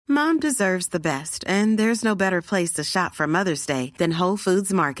Mom deserves the best, and there's no better place to shop for Mother's Day than Whole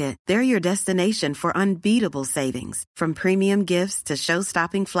Foods Market. They're your destination for unbeatable savings, from premium gifts to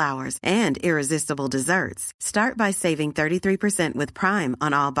show-stopping flowers and irresistible desserts. Start by saving 33% with Prime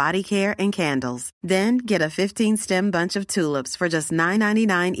on all body care and candles. Then get a 15-stem bunch of tulips for just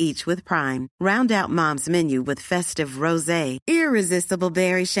 $9.99 each with Prime. Round out Mom's menu with festive rosé, irresistible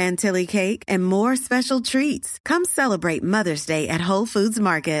berry chantilly cake, and more special treats. Come celebrate Mother's Day at Whole Foods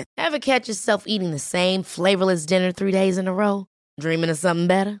Market. Ever catch yourself eating the same flavorless dinner 3 days in a row? Dreaming of something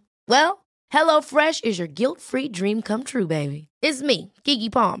better? Well, HelloFresh is your guilt-free dream come true, baby. It's me,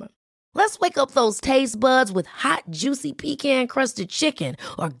 Keke Palmer. Let's wake up those taste buds with hot, juicy pecan-crusted chicken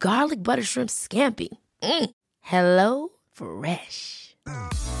or garlic butter shrimp scampi. Hello Fresh.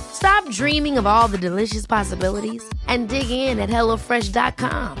 Stop dreaming of all the delicious possibilities and dig in at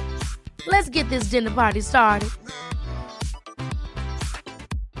HelloFresh.com. Let's get this dinner party started.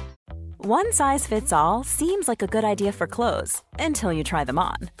 One size fits all seems like a good idea for clothes until you try them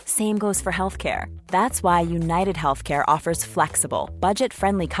on. Same goes for healthcare. That's why United Healthcare offers flexible,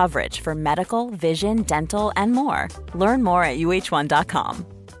 budget-friendly coverage for medical, vision, dental, and more. Learn more at UH1.com.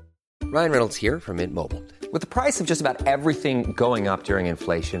 Ryan Reynolds here from Mint Mobile. With the price of just about everything going up during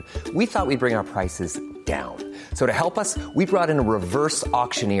inflation, we thought we'd bring our prices down. So to help us, we brought in a reverse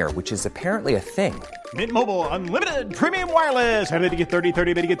auctioneer, which is apparently a thing. Mint Mobile Unlimited Premium Wireless. How to get 30,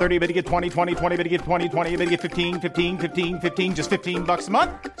 30, bit to get 30, bit to get 20, 20, 20, bit to get 20, 20, bit to get 15, 15, 15, 15, just $15 a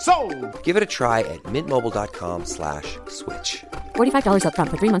month? Sold! Give it a try at mintmobile.com/switch. $45 up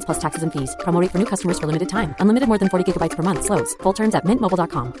front for 3 months plus taxes and fees. Promo rate for new customers for limited time. Unlimited more than 40 gigabytes per month. Slows full terms at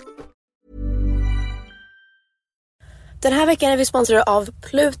mintmobile.com. Den här veckan är vi sponsrade av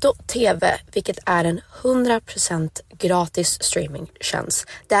Pluto TV, vilket är en 100% gratis streamingtjänst.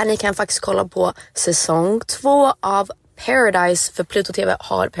 Där ni kan faktiskt kolla på säsong 2 av Paradise, för Pluto TV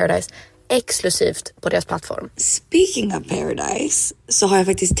har Paradise exklusivt på deras plattform. Speaking of Paradise så har jag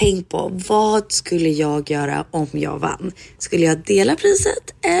faktiskt tänkt på vad skulle jag göra om jag vann? Skulle jag dela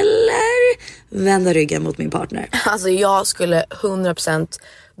priset eller vända ryggen mot min partner? Alltså jag skulle 100%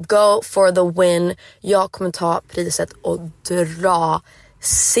 go for the win. Jag kommer ta priset och dra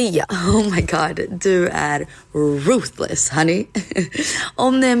Sia. Oh my god, du är ruthless, honey.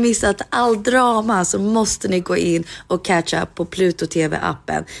 Om ni har missat all drama så måste ni gå in och catch up på Pluto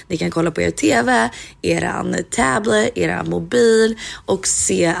TV-appen. Ni kan kolla på er TV, eran tablet, eran mobil och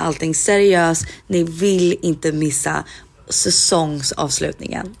se allting seriöst. Ni vill inte missa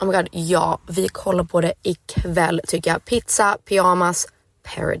säsongsavslutningen. Oh my god, ja, vi kollar på det ikväll tycker jag. Pizza, pyjamas,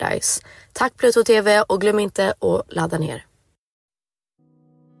 Paradise. Tack Pluto TV och glöm inte att ladda ner.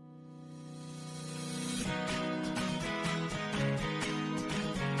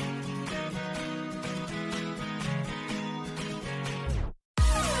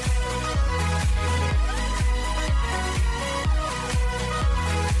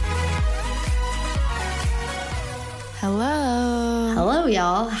 Hello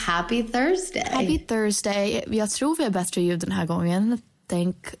y'all, happy Thursday. Happy Thursday. Jag tror vi har bättre ljud den här gången.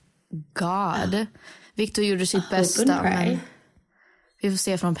 Thank God. Victor gjorde sitt bästa, men vi får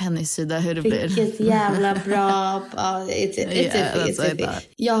se från Pennys sida hur det blir. Vilket jävla bra. It's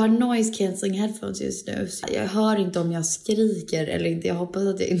jag har noise cancelling headphones just nu. Så jag hör inte om jag skriker eller inte. Jag hoppas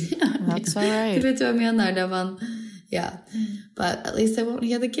att jag inte gör det. That's all right. Du vet vad jag menar när man... Yeah. But at least I won't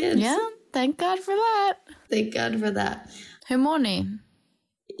hear the kids. Yeah, thank God for that. Thank God for that. Hur mår ni?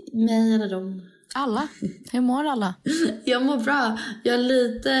 Mig eller dem? Alla. Hur mår alla? Jag mår bra. Jag är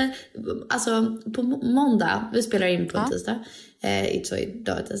lite... Alltså, på måndag... Vi spelar in på en tisdag. Så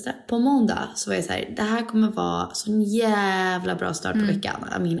idag är tisdag. På måndag så var jag så här... Det här kommer vara sån jävla bra start på veckan.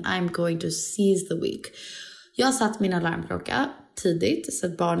 I mean, I'm going to seize the week. Jag satt min alarmklocka tidigt. Så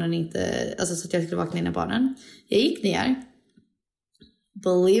att barnen inte... Alltså så att jag skulle vakna innan barnen. Jag gick ner.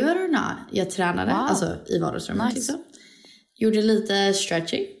 Believe it or not. Jag tränade. Alltså i vardagsrummet liksom. Gjorde lite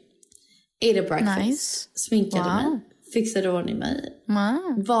stretching. Ate a breakfast. Nice. Sminkade mig. Fixade ordning mig.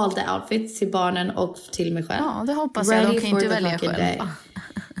 Valde outfits till barnen och till mig själv. Ja, det hoppas jag. De kan inte välja själv.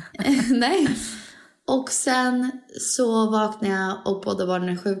 Nej. Och sen så vaknade jag och båda barnen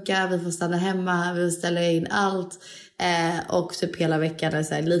är sjuka. Vi får stanna hemma. Vi får ställa in allt. Och typ hela veckan är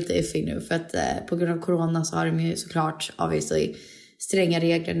så här lite iffy nu. För att på grund av corona så har de ju såklart obviously stränga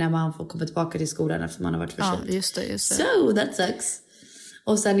regler när man får komma tillbaka till skolan efter man har varit förkyld. Ja, just det. So that sucks.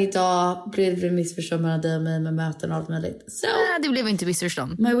 Och sen idag blev det missförstånd mellan dig och mig med möten och allt möjligt. So, det blev inte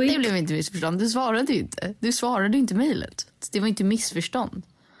missförstånd. Det blev inte missförstånd. Du svarade ju inte. Du svarade inte mejlet. Det var inte missförstånd.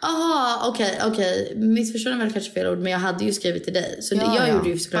 Aha, okej. Missförstånd är väl kanske fel ord, men jag hade ju skrivit till dig. Så jag gjorde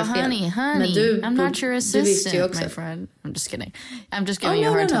ju såklart fel. Honey, men du, I'm not your assistant, du visste ju också. my friend. I'm just kidding. I'm just giving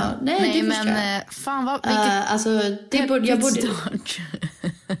you a hard time. Nej, men fan vad... alltså, jag borde...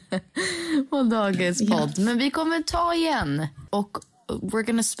 Och dagens podd. Men vi kommer ta igen. Och we're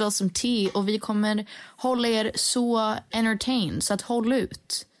gonna spill some tea. Och vi kommer hålla er så entertained. Så att håll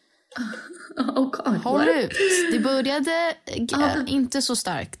ut. Oh God, håll ut. Det började inte så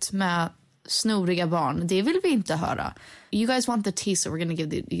starkt med snoriga barn. Det vill vi inte höra. You guys want the tea, so we're gonna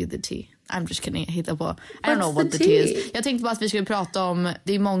give you the tea. I'm just kidding. Hitta på. I don't know what the tea is. Jag tänkte bara att vi skulle prata om...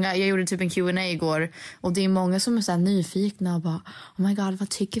 Det är många... Jag gjorde typ en Q&A igår. Och det är många som är så här nyfikna och bara... Oh my God, vad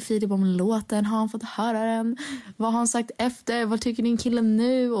tycker Filip om låten? Har han fått höra den? Vad har han sagt efter? Vad tycker din kille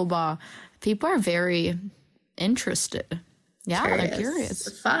nu? Och bara... People are very interested. Yeah, they're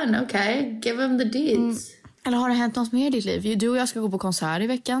curious. Fun, okay. Give them the deeds. Eller har det hänt något mer i ditt liv? Du och jag ska gå på konsert i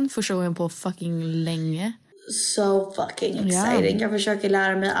veckan. Första gången på fucking länge. So fucking exciting. Yeah. Jag försöker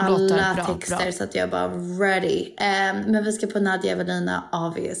lära mig alla texter så att jag bara ready. Men vi ska på Nadia Evelina,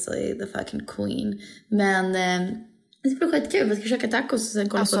 obviously, the fucking queen. Men det blir skitkul. Vi ska käka tacos och sen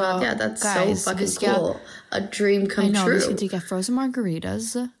kolla på Nadia. That's guys, so fucking cool. A dream come true. Vi ska dricka frozen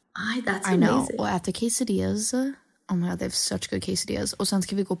margaritas. That's amazing. Och äta quesadillas. Oh my God, they have such good quesadillas. Och sen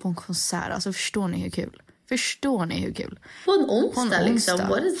ska vi gå på en konsert. Alltså förstår ni hur kul? På en onsdag liksom.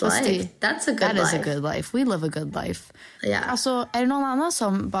 What is life? That's a good life. That is a good life. We live a good life. Yeah. Alltså, är det någon annan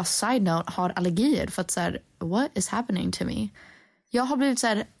som bara side note har allergier? För att så här, what is happening to me? Jag har blivit så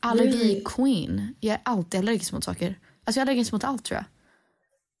här allergi-queen. Jag är alltid allergisk mot saker. Alltså jag är allergisk mot allt tror jag.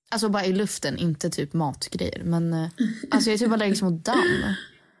 Alltså bara i luften, inte typ matgrejer. Men alltså jag är typ allergisk mot damm.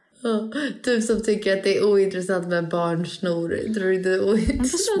 Du som tycker att det är ointressant med barnsnor. Tror du det är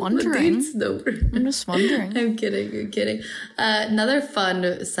ointressant med din snor? I'm just wondering. I'm kidding. Another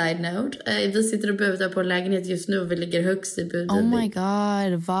fun side note. Vi sitter och budar på en lägenhet just nu och vi ligger högst i budgivning. Oh my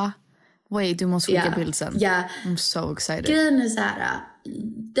God, va? Wait, du måste skicka bild sen. Yeah. I'm so excited. Grejen är så här.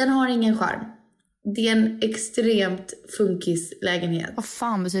 Den har ingen charm. Det är en extremt funkislägenhet. Vad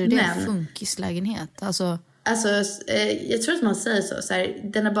fan betyder det? Funkislägenhet? Alltså, jag tror att man säger så här,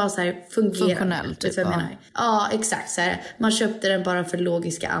 den är bara så här funktionell typ. Ja, exakt så här. Man köpte den bara för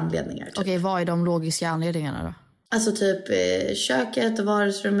logiska anledningar. Typ. Okej, vad är de logiska anledningarna då? Alltså typ köket och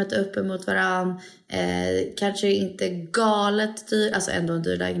vardagsrummet uppe mot varann. Kanske inte galet dyr, alltså ändå en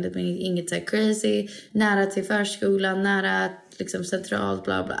dyr lägenhet men inget så här crazy. Nära till förskolan, nära liksom centralt,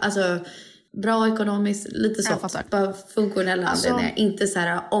 bla bla. Alltså bra ekonomiskt, lite så. Bara funktionella anledningar. Inte så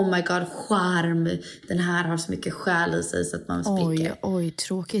här, oh my God, charm. Den här har så mycket själ i sig så att man spricker. Oj,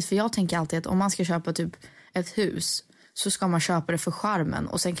 tråkigt. För jag tänker alltid att om man ska köpa typ ett hus så ska man köpa det för charmen.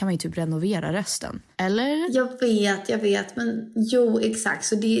 Och sen kan man ju typ renovera resten. Eller? Jag vet. Men jo, exakt.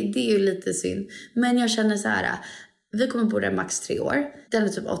 Så det är ju lite synd. Men jag känner så här. Vi kommer bo där max 3 år. Den är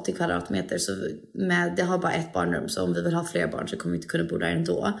typ 80 kvadratmeter. Så det har bara ett barnrum. Så om vi vill ha fler barn så kommer vi inte kunna bo där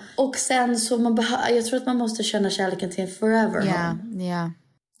ändå. Och sen så jag tror att man måste känna kärleken till en forever home.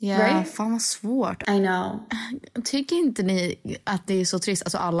 Ja, right? Fan vad svårt. I know. Tycker inte ni att det är så trist,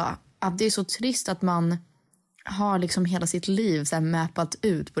 alltså alla, att det är så trist att man har liksom hela sitt liv så här mappat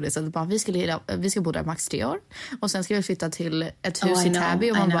ut på det sättet. Bara, vi ska bo där max 3 år. Och sen ska vi flytta till ett hus i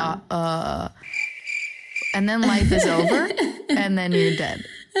Täby och man bara... And then life is over and then you're dead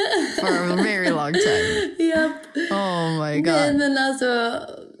for a very long time. Yep. Oh my God. Men alltså...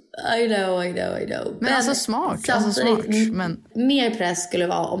 I know. Men alltså smart. Men mer press skulle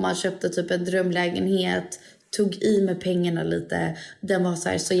vara om man köpte typ en drömlägenhet, tog i med pengarna lite. Den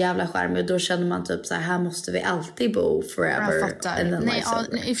var så jävla charmig och då känner man typ så här måste vi alltid bo forever. Jag fattar. Nej,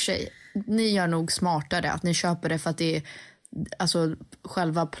 i och för sig. Ni gör nog smartare att ni köper det för att det är alltså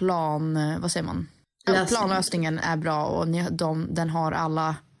själva vad säger man? Planlösningen är bra och den har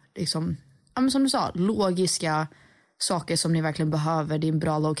alla liksom, ja, men som du sa, logiska saker som ni verkligen behöver. Det är en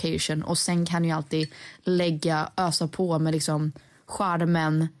bra location och sen kan ni alltid ösa på med liksom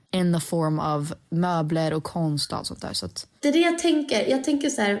charmen in the form of möbler och konst och sånt där. Så att... Det är det jag tänker. Jag tänker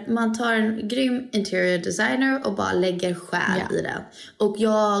så här, man tar en grym interior designer och bara lägger själ i den. Och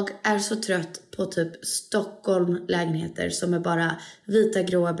jag är så trött på typ Stockholm lägenheter som är bara vita,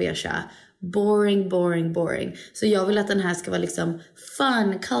 gråa, beigea. Boring. Så jag vill att den här ska vara liksom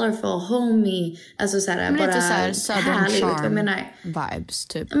fun, colorful, homey. Alltså såhär, bara lite såhär Southern Charm vibes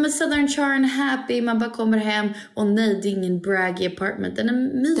typ. Men Southern Charm, happy, man bara kommer hem och nej, det är ingen braggy apartment. Den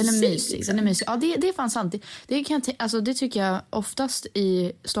är mysig. Liksom. Den är mysig. Ja, det är fan sant. Det tycker jag oftast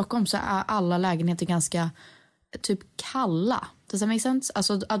i Stockholm så är alla lägenheter ganska typ kalla. Does that make sense?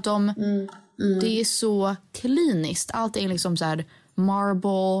 Alltså att det är så kliniskt. Allt är liksom så här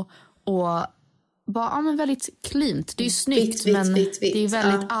marble och bara men väldigt cleant. Det är snyggt men det är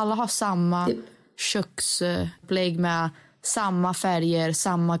väldigt alla har samma köksbelägg med samma färger,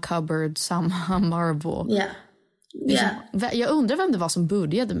 samma cupboard, samma marble. Ja. Yeah. Jag undrar vem det var som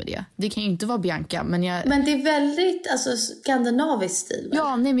började med det. Det kan ju inte vara Bianca. Men det är väldigt skandinavisk stil.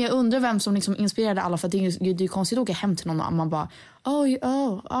 Ja, nej, men jag undrar vem som liksom inspirerade alla. För att det är konstigt att åka hem till någon och man bara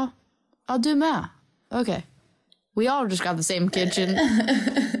du med. Okay. We all just got the same kitchen.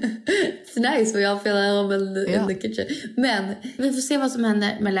 It's nice, we all feel at home in the kitchen. Men vi får se vad som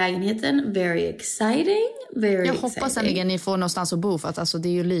händer med lägenheten. Very exciting. Jag hoppas att ni får någonstans att bo. För att alltså, det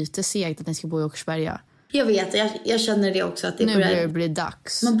är ju lite segt att ni ska bo i Åkersberga. Jag vet, jag känner det också. Att det nu börjar det bli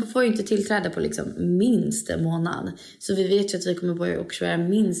dags. Man får ju inte tillträda på liksom minst en månad. Så vi vet ju att vi kommer bo i Åkersberga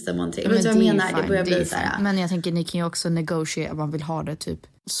minst en månad till. Jag vet vad jag menar, det börjar bli så här. Men jag tänker, ni kan ju också negotiate. Man vill ha det typ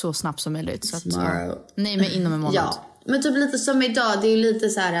så snabbt som möjligt. Så att, nej, men inom en månad. Ja, men typ lite som idag. Det är ju lite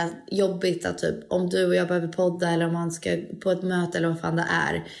så här jobbigt att typ om du och jag behöver podda eller om man ska på ett möte eller vad fan det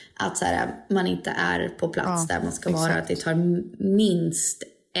är. Att så här, man inte är på plats där man ska vara. Att det tar minst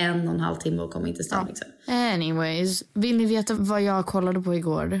 1,5 timme att komma in till stan. Liksom. Anyways, vill ni veta vad jag kollade på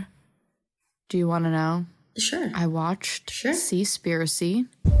igår? Do you want to know? Sure. I watched Seaspiracy.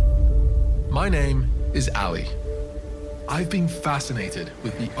 My name is Ali. I've been fascinated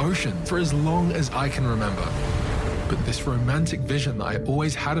with the ocean for as long as I can remember. But this romantic vision that I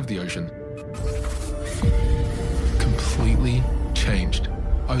always had of the ocean completely changed.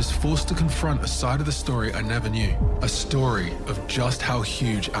 I was forced to confront a side of the story I never knew. A story of just how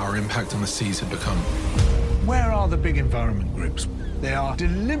huge our impact on the seas had become. Where are the big environment groups? They are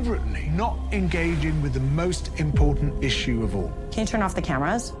deliberately not engaging with the most important issue of all. Can you turn off the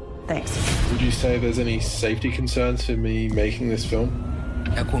cameras? Thanks. Would you say there's any safety concerns for me making this film?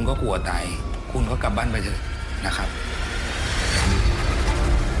 ถ้าคุณก็กลัวตายคุณก็กลับบ้านไปเถอะนะครับ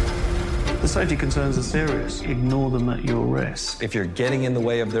The safety concerns are serious. Ignore them at your risk. If you're getting in the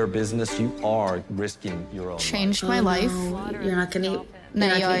way of their business, you are risking your own Changed my life. You're not gonna...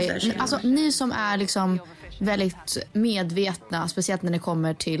 Nej, alltså ni som är liksom väldigt medvetna, speciellt när det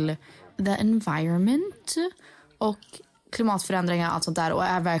kommer till the environment och klimatförändringar och allt sånt där och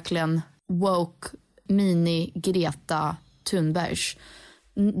är verkligen woke mini Greta Thunbergs.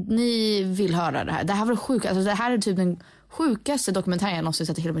 Ni vill höra det här. Det här var sjukt. Alltså det här är typ den sjukaste dokumentären jag någonsin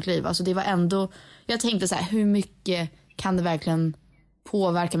sett i hela mitt liv. Alltså det var ändå, jag tänkte så här, hur mycket kan det verkligen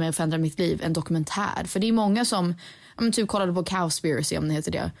påverka mig och förändra mitt liv, en dokumentär? För det är många som typ kollade på Cowspiracy, om det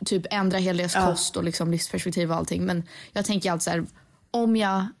heter det. Typ ändra hela deras kost och liksom livsperspektiv och allting. Men jag tänker alltid så här, om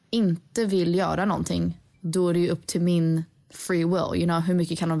jag inte vill göra någonting, då är det ju upp till min free will. You know, hur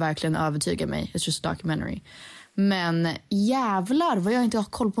mycket kan de verkligen övertyga mig? It's just a documentary. Men jävlar vad jag inte har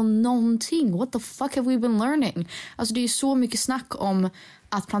koll på någonting. What the fuck have we been learning? Alltså det är ju så mycket snack om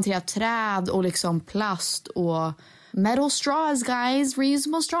att plantera träd och liksom plast och metal straws, guys,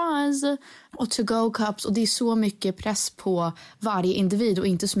 reusable straws och to-go cups, och det är så mycket press på varje individ och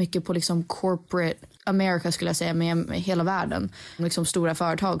inte så mycket på liksom corporate America, skulle jag säga, med hela världen. Liksom stora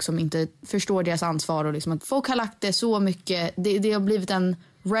företag som inte förstår deras ansvar och liksom att folk har lagt det så mycket, det har blivit en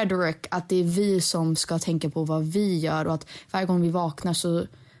rhetoric att det är vi som ska tänka på vad vi gör och att varje gång vi vaknar så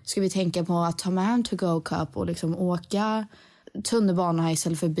ska vi tänka på att ta med en to-go cup och liksom åka tunnelbana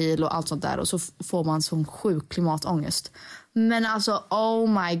istället för bil och allt sånt där, och så får man sån sjuk klimatångest. Men alltså,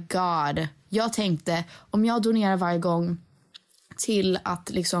 oh my god, jag tänkte om jag donerar varje gång till att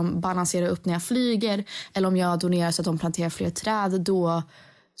liksom balansera upp när jag flyger, eller om jag donerar så att de planterar fler träd, då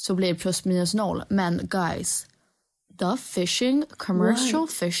så blir det plus minus noll. Men guys, the commercial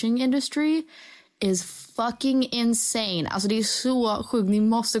fishing industry is fucking insane. Alltså det är så sjukt, ni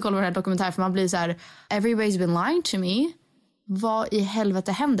måste kolla på den här dokumentären, för man blir så här: everybody's been lying to me. Vad i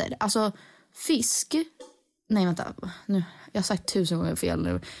helvete händer? Alltså fisk, nej vänta nu, jag har sagt 1000 gånger fel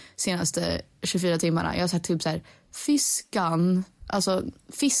nu senaste 24 timmarna. Jag har sagt typ så här,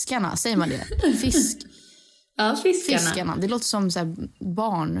 fiskarna, säger man det? Fisk. Ja, fiskarna. Det låter som så här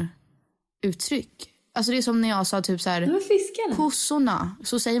barnuttryck. Alltså det är som när jag sa typ så här, kossorna.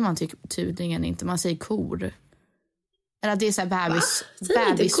 Så säger man tydligen inte, man säger kor. Eller att det är så här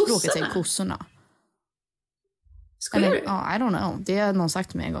bebisspråket, säger kossorna. Eller, I don't know. Det har någon sagt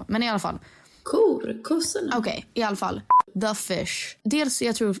till mig en gång. Men i alla fall. Kossorna. Okej, i alla fall. The fish. Dels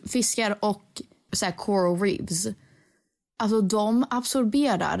jag tror fiskar och så här coral reefs. Alltså de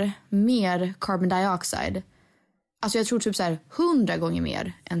absorberar mer carbon dioxide. Alltså jag tror typ så här 100 gånger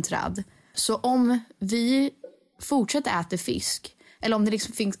mer än träd. Så om vi fortsätter äta fisk, eller om det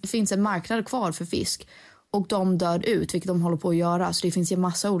liksom finns en marknad kvar för fisk och de dör ut, vilket de håller på att göra, så det finns ju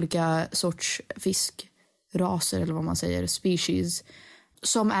massa olika sorts fisk raser eller vad man säger, species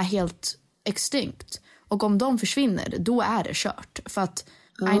som är helt extinct. Och om de försvinner, då är det kört. För att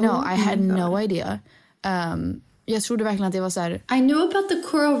I had no idea. Jag trodde verkligen att det var så här. I knew about the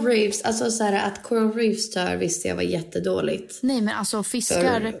coral reefs. Alltså så här, att coral reefs dör visste jag var jättedåligt. Nej, men alltså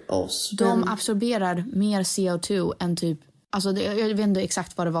fiskar, de absorberar mer CO2 än typ, alltså jag vet inte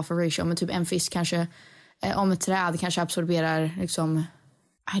exakt vad det var för ratio, men typ en fisk kanske, om ett träd kanske absorberar liksom,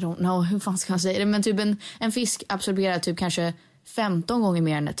 I don't know hur fan ska jag säga det, men typ en fisk absorberar typ kanske 15 gånger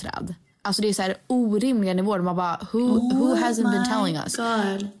mer än ett träd. Alltså det är så här orimliga nivåer. Man bara, who hasn't been telling us?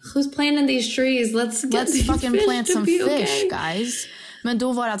 God. Who's planting these trees? Let's fucking plant some fish, guys. Men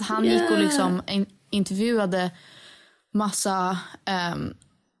då var det att han gick och liksom intervjuade massa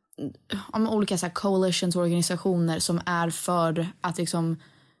om olika så här coalitions och organisationer som är för att liksom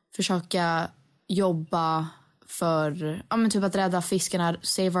försöka jobba för typ att rädda fiskarna,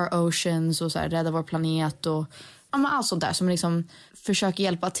 save our oceans och så här, rädda vår planet och allt sånt där som liksom försöker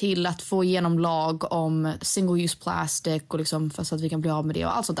hjälpa till att få igenom lag om single use plastic och liksom för så att vi kan bli av med det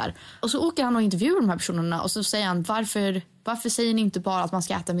och allt sånt där. Och så åker han och intervjuar de här personerna och så säger han, varför säger ni inte bara att man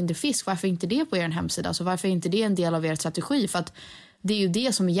ska äta mindre fisk? Varför inte det på er hemsida? Alltså varför är inte det en del av er strategi? För att det är ju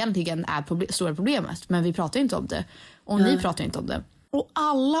det som egentligen är stora problemet. Men vi pratar inte om det. Och ni pratar inte om det. Och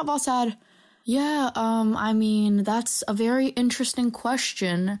alla var så här, I mean, that's a very interesting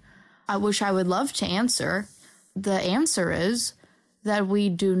question. I wish I would love to answer. The answer is that we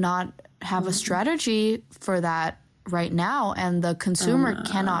do not have a strategy for that right now, and the consumer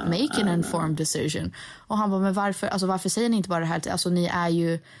cannot make an informed decision. Och han bara, men varför säger ni inte bara det här? Alltså ni är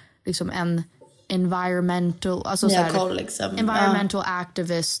ju liksom en environmental, alltså så här, liksom. Environmental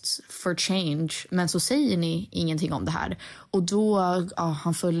activists for change, men så säger ni ingenting om det här. Och då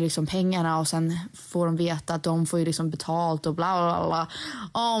han följer liksom pengarna och sen får de veta att de får ju liksom betalt och bla bla bla.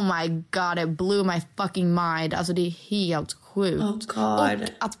 Oh my god, it blew my fucking mind. Alltså det är helt sjukt. Oh god. Och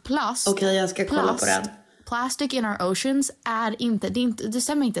att plast, okej, jag ska kolla på den. Plastic in our oceans är inte, det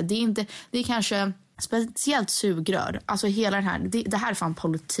stämmer inte. Det är kanske speciellt sugrör. Alltså hela den här, det här är fan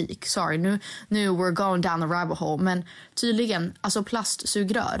politik. Sorry, nu we're going down the rabbit hole. Men tydligen, alltså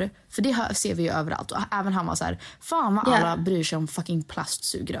plastsugrör, för det ser vi ju överallt. Och även han var så här, fan vad alla bryr sig om fucking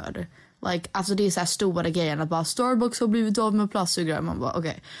plastsugrör. Like, alltså det är så här stora grejer att bara Starbucks har blivit av med plastsugrör. Man bara,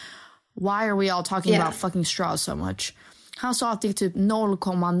 okay, why are we all talking about fucking straws so much? Han sa att det är typ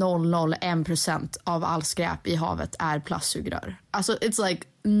 0,001% av all skräp i havet är plastsugrör. Alltså it's like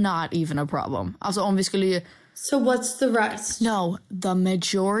not even a problem. Alltså om vi skulle ju... So what's the rest? No, the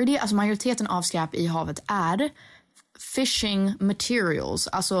majority, alltså majoriteten av skräp i havet är fishing materials.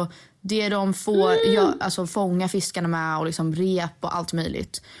 Alltså det de får alltså fånga fiskarna med och liksom rep och allt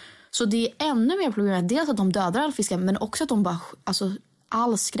möjligt. Så det är ännu mer problem. Dels att de dödar all fiskar, men också att de bara, alltså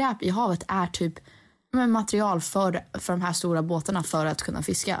all skräp i havet är typ material för de här stora båtarna för att kunna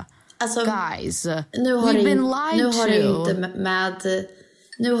fiska. Alltså, guys, nu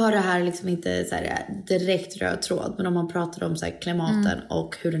har det här liksom inte så här direkt röd tråd, men om man pratar om så här klimaten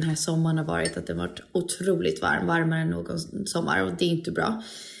och hur den här sommaren har varit, att det har varit otroligt varmare än någon sommar, och det är inte bra.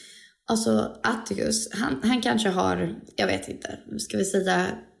 Alltså Atticus, han kanske har, jag vet inte, ska vi säga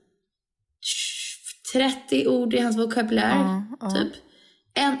 30 ord i hans vokabulär typ.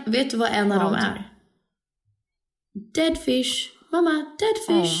 Vet du vad en av dem är? Dead fish. Mamma, dead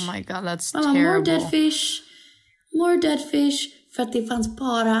fish. Oh my god, that's Mamma, terrible. more dead fish. More dead fish. För att det fanns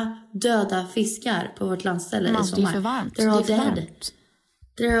bara döda fiskar på vårt landställe i sommar. Det är för varmt. They're all dead.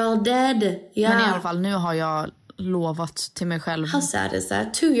 They're all dead. Yeah. Men i alla fall, nu har jag lovat till mig själv. How sad is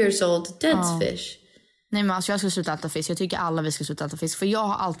that? 2 years old, dead fish. Nej, men alltså jag ska sluta äta fisk. Jag tycker alla vi ska sluta äta fisk. För jag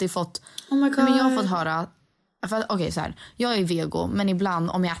har alltid fått... Oh my god. Men jag har fått höra... Okej, så här. Jag är vego, men ibland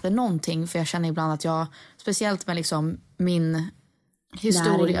om jag äter någonting, för jag känner ibland att jag, speciellt med liksom min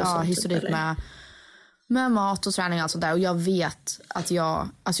historik med mat och träning och allt sånt där, och jag vet att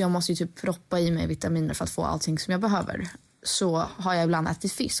jag måste ju typ proppa i mig vitaminer för att få allting som jag behöver, så har jag ibland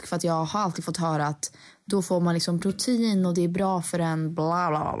ätit fisk, för att jag har alltid fått höra att då får man liksom protein och det är bra för en bla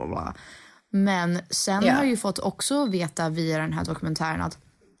bla bla bla. Men sen har jag ju fått också veta via den här dokumentären att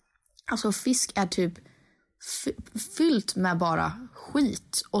alltså fisk är typ fyllt med bara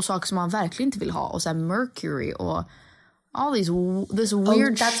skit och saker som man verkligen inte vill ha, och så här mercury och all this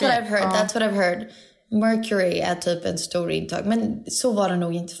weird that's shit. That's what I've heard. Mercury är typ en stor intag, men så var det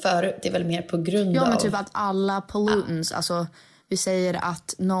nog inte förut. Det är väl mer på grund av... Ja, men typ att alla pollutants, alltså vi säger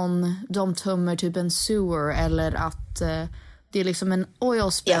att de tömmer typ en sewer, eller att det är liksom en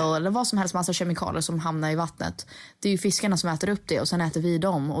oil spill eller vad som helst, massa kemikalier som hamnar i vattnet. Det är ju fiskarna som äter upp det, och sen äter vi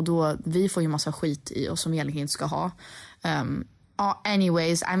dem, och då vi får ju massa skit i oss som egentligen inte ska ha.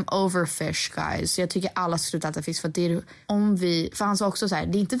 anyways, I'm over fish guys. Så jag tycker alla ska sluta äta fisk. För han sa också så här,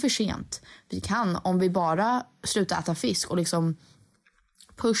 det är inte för sent. Vi kan, om vi bara slutar äta fisk och liksom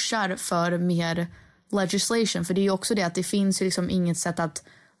pushar för mer legislation. För det är ju också det att det finns ju liksom inget sätt att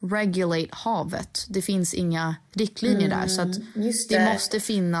regulate havet. Det finns inga riktlinjer där. Så att det måste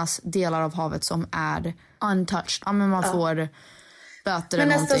finnas delar av havet som är untouched. Ja, men man får böter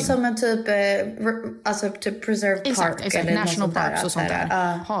eller någonting. Men nästan som en typ preserved park. Exakt, eller national parks och sånt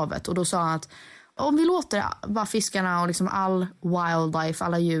där. Havet. Och då sa han att om vi låter bara fiskarna och liksom all wildlife,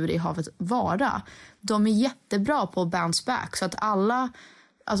 alla djur i havet vara. De är jättebra på att bounce back. Så att alla,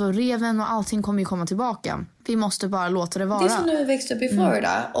 alltså reven och allting kommer ju komma tillbaka. Vi måste bara låta det vara. Det är som när vi växte upp i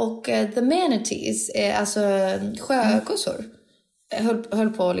Florida. Och the manatees, alltså sjökossor, höll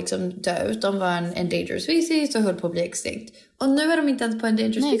på att liksom dö ut. De var en endangered species och höll på att bli extinct. Och nu är de inte ens på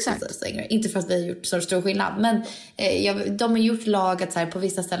endangered species längre. Inte för att vi har gjort så stor skillnad. Men de har gjort lag att så här, på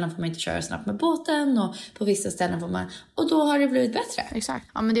vissa ställen får man inte köra snabbt med båten. Och på vissa ställen får man... Och då har det blivit bättre. Exakt.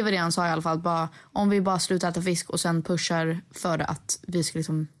 Ja, men det var det han sa i alla fall. Bara, om vi bara slutar äta fisk och sen pushar för att vi ska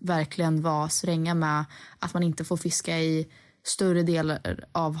liksom verkligen vara stränga med att man inte får fiska i större delar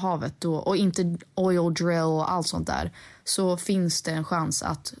av havet då, och inte oil drill och allt sånt där, så finns det en chans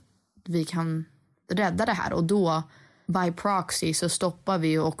att vi kan rädda det här. Och då by proxy så stoppar vi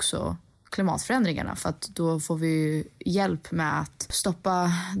ju också klimatförändringarna, för att då får vi ju hjälp med att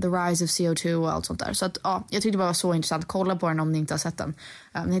stoppa the rise of CO2 och allt sånt där. Så att ja, jag tyckte det var så intressant. Kolla på den om ni inte har sett den.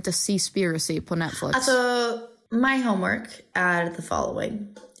 Den heter Seaspiracy på Netflix. Alltså, my homework är the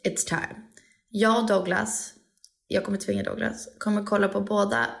following. It's time. Jag kommer tvinga Douglas. Kommer kolla på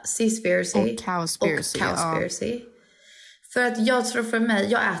båda Seaspiracy och Cowspiracy. Ja. För att jag tror för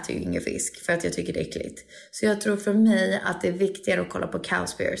mig, jag äter ju ingen fisk för att jag tycker det är äckligt. Så jag tror för mig att det är viktigare att kolla på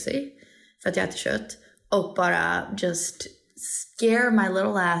Cowspiracy för att jag äter kött. Och bara just scare my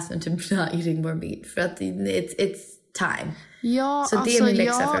little ass into not eating more meat. För att it's time. Ja, så det är min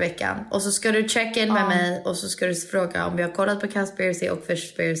läxa för veckan. Och så ska du check in med mig. Och så ska du fråga om vi har kollat på Cowspiracy och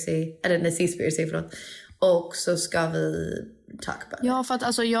Fishspiracy. Eller Seaspiracy, förlåt. Och så ska vi talk about it. Ja, för att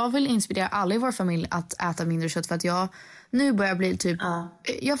alltså, jag vill inspirera alla i vår familj att äta mindre kött. För att jag nu börjar bli typ...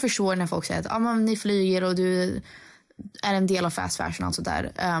 Jag förstår när folk säger att ni flyger och du är en del av fast fashion och sånt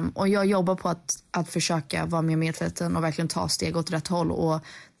där. Och jag jobbar på att försöka vara mer medveten och verkligen ta steg åt rätt håll. Och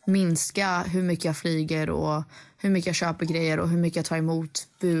minska hur mycket jag flyger och hur mycket jag köper grejer och hur mycket jag tar emot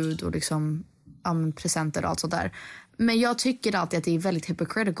bud och liksom, presenter och allt sånt där. Men jag tycker alltid att det är väldigt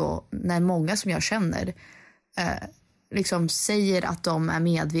hypocritical när många som jag känner liksom säger att de är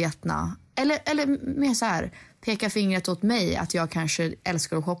medvetna. Eller mer så här, peka fingret åt mig att jag kanske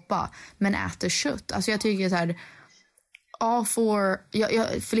älskar att shoppa men äter kött. Alltså jag tycker så här,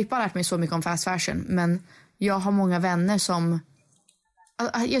 Filippa har lärt mig så mycket om fast fashion, men jag har många vänner som...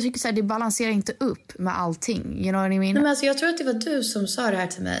 Jag tycker så här, det balanserar inte upp med allting. You know what I mean? Men alltså, jag tror att det var du som sa det här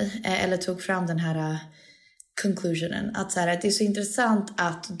till mig. Eller tog fram den här conclusionen. Att så här, det är så intressant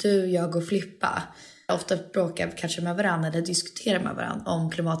att du, jag och Filippa ofta bråkar kanske med varandra eller diskuterar med varandra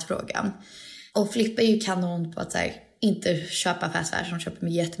om klimatfrågan. Och Filippa är ju kanon på att så här, inte köpa fast fashion. Köper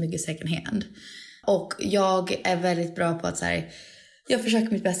med jättemycket second hand. Och jag är väldigt bra på att så här... Jag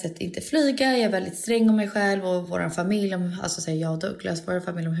försöker mitt bästa att inte flyga. Jag är väldigt sträng om mig själv och vår familj. Alltså säger jag och Douglas, vår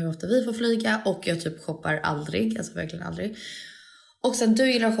familj, om hur ofta vi får flyga. Och jag typ shoppar aldrig. Alltså verkligen aldrig. Och sen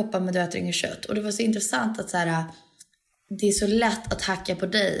du gillar att shoppa men du äter ingen kött. Och det var så intressant att så här, det är så lätt att hacka på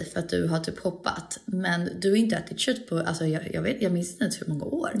dig för att du har typ shoppat. Men du har inte ätit kött på, alltså jag minns inte hur många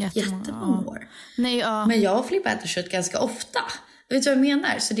år. Jättemånga år. Nej, men jag och Filippa äter kött ganska ofta. Vet du vad jag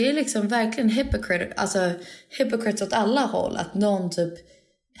menar? Så det är liksom verkligen hypocrite åt alla håll. Att någon typ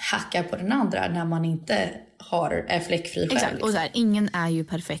hackar på den andra när man inte är fläckfri själv. Exakt, liksom. Och så här, ingen är ju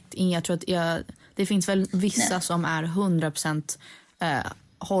perfekt. Jag tror att det finns väl vissa som är 100%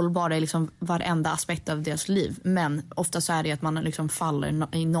 hållbara i liksom varenda aspekt av deras liv. Men ofta så är det att man liksom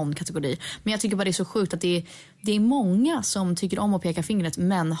faller i någon kategori. Men jag tycker bara det är så sjukt att det är många som tycker om att peka fingret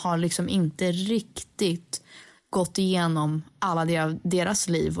men har liksom inte riktigt gått igenom alla deras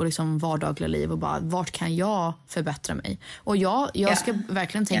liv och liksom vardagliga liv och bara, vart kan jag förbättra mig? Och jag ska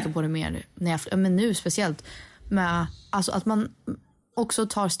verkligen tänka på det mer men nu speciellt med alltså att man också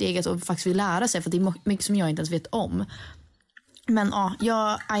tar steget och faktiskt vill lära sig, för det är mycket som jag inte ens vet om. Men I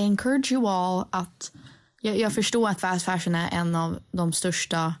encourage you all att jag förstår att fast fashion är en av de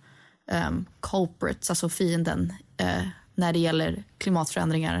största culprits, alltså fienden när det gäller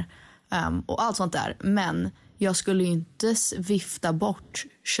klimatförändringar och allt sånt där. Men jag skulle ju inte vifta bort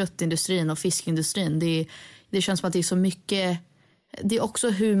köttindustrin och fiskindustrin. Det känns som att det är så mycket det är också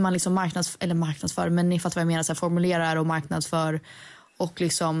hur man liksom marknadsför, men ni fattar vad jag menar, så här, formulerar och marknadsför och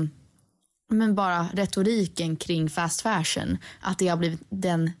liksom, men bara retoriken kring fast fashion, att det har blivit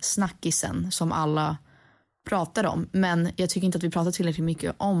den snackisen som alla pratar om. Men jag tycker inte att vi pratar tillräckligt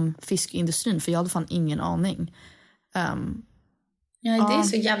mycket om fiskindustrin, för jag hade fan ingen aning. Ja, det är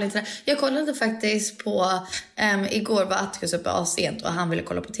så jävligt. Jag kollade faktiskt på, igår var Atticus uppe sent och han ville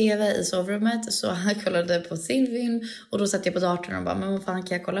kolla på tv i sovrummet, så han kollade på sin film och då satt jag på datorn och bara, men vad fan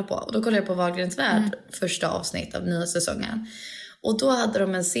kan jag kolla på? Och då kollade jag på Wahlgrens värld, första avsnitt av nya säsongen. Och då hade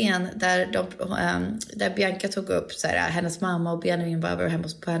de en scen där Bianca tog upp så här, hennes mamma och Benjamin var över hemma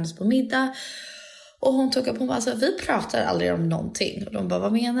på hennes på middag. Och hon tog upp, hon bara, alltså, vi pratar aldrig om någonting. Och de bara,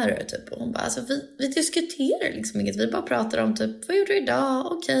 vad menar du? Typ. Och hon bara, alltså, vi diskuterar liksom inget. Vi bara pratar om typ, vad gjorde du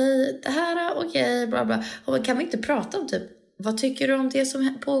idag? Okej, det här, okej, bla bla. Och bara, kan vi inte prata om typ, vad tycker du om det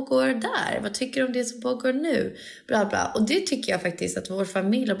som pågår där? Vad tycker du om det som pågår nu? Bla bla. Och det tycker jag faktiskt att vår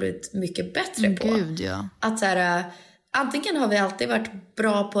familj har blivit mycket bättre på. Gud, ja. Att så här, antingen har vi alltid varit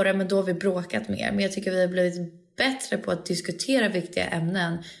bra på det, men då har vi bråkat mer. Men jag tycker vi har blivit bättre på att diskutera viktiga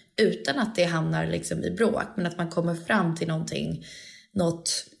ämnen utan att det hamnar liksom i bråk, men att man kommer fram till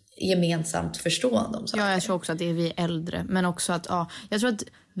något gemensamt förstående om saker. Ja, jag tror också att det är vi äldre, men också att jag tror att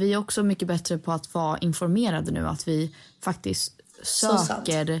vi är också mycket bättre på att vara informerade nu, att vi faktiskt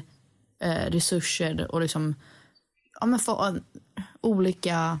söker resurser och liksom få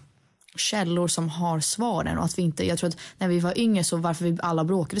olika källor som har svaren, och att vi inte, jag tror att när vi var yngre, så varför vi alla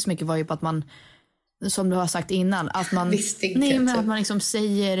bråkade så mycket var ju på att man, som du har sagt innan, att man att man liksom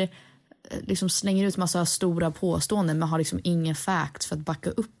säger, liksom slänger ut massa stora påståenden men har liksom ingen facts för att backa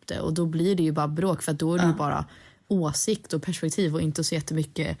upp det, och då blir det ju bara bråk, för att då är det ju bara åsikt och perspektiv och inte så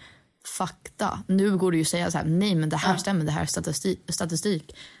jättemycket fakta. Nu går det ju att säga så här, nej men det här stämmer, det här är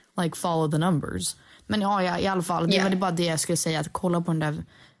statistik, like follow the numbers. Men ja, i alla fall, det var bara det jag skulle säga, att kolla på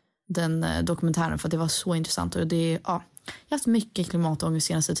den dokumentären, för att det var så intressant. Och det, jag har haft mycket klimatångest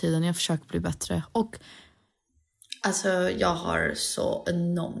senaste tiden. Jag försöker bli bättre. Och alltså, jag har så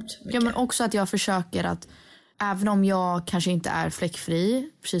enormt mycket. Ja, men också att jag försöker att, även om jag kanske inte är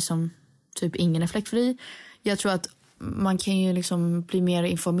fläckfri, precis som typ ingen är fläckfri, jag tror att man kan ju liksom bli mer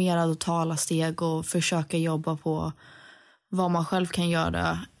informerad och ta alla steg och försöka jobba på vad man själv kan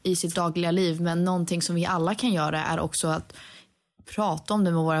göra i sitt dagliga liv. Men någonting som vi alla kan göra är också att prata om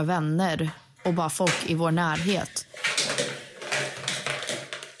det med våra vänner och bara folk i vår närhet.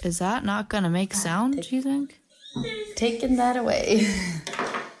 Is that not gonna make sound, do you think? Taking that away.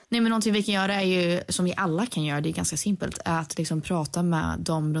 Nej, men någonting vi kan göra är ju, som vi alla kan göra, det är ganska simpelt, att liksom prata med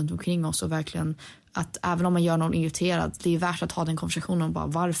dem runt omkring oss, och verkligen att även om man gör någon irriterad, det är värt att ha den konversationen och bara,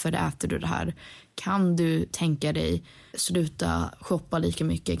 varför äter du det här? Kan du tänka dig sluta shoppa lika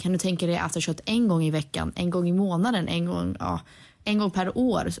mycket? Kan du tänka dig äta kött en gång i veckan, en gång i månaden, en gång per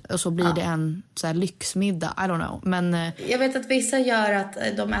år, och så blir det en så här lyxmiddag, I don't know. Men jag vet att vissa gör att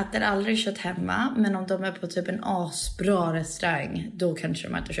de äter aldrig kött hemma, men om de är på typ en asbra restaurang, då kanske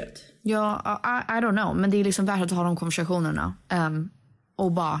de äter kött. Ja, I don't know, men det är liksom värt att ha de konversationerna.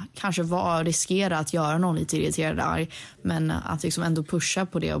 Och bara kanske riskera att göra någon lite irriterad arg, men att liksom ändå pusha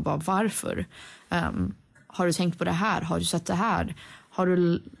på det och bara, varför? Har du tänkt på det här? Har du sett det här? Har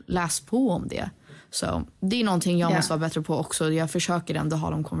du läst på om det? Så det är någonting jag måste vara bättre på också. Jag försöker ändå ha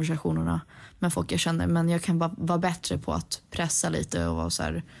de konversationerna med folk jag känner, men jag kan bara vara bättre på att pressa lite och vara så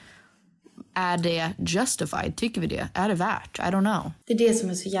här, är det justified? Tycker vi det? Är det värt? I don't know. Det är det som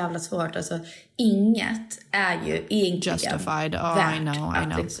är så jävla svårt. Alltså, inget är ju egentligen justified. värt. I know.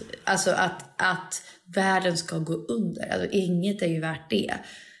 Alltså att världen ska gå under. Alltså, inget är ju värt det.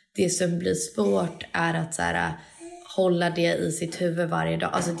 Det som blir svårt är att så här, hålla det i sitt huvud varje dag.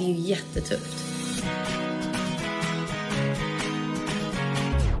 Alltså det är ju jättetufft.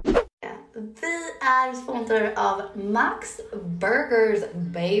 Vi är sponsrade av Max Burgers,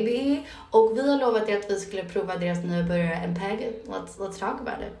 baby. Och vi har lovat er att vi skulle prova deras nya burgare MPEG. Let's talk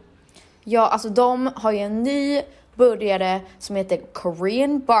about it. Ja, alltså de har ju en ny burgare som heter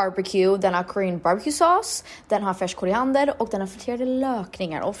Korean Barbecue. Den har Korean Barbecue sauce, den har färsk koriander och den har friterade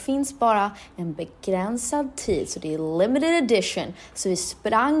lökningar. Och finns bara en begränsad tid, så det är limited edition. Så vi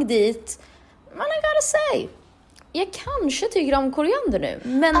sprang dit. Men I gotta say, jag kanske tycker om koriander nu.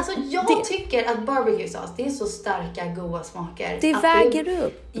 Men alltså jag tycker att barbecue sauce, det är så starka, goda smaker. Det väger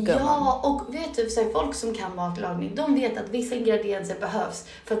upp. Ja, och vet du, så här, folk som kan matlagning, de vet att vissa ingredienser behövs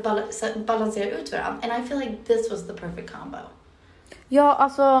för att balansera ut varandra. And I feel like this was the perfect combo. Ja,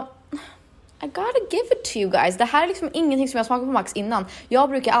 alltså, I gotta give it to you guys. Det här är liksom ingenting som jag smakat på Max innan. Jag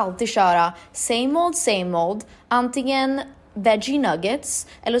brukar alltid köra same old. Antingen veggie nuggets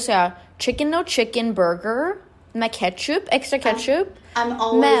eller så chicken no chicken burger. med ketchup, extra ketchup. I'm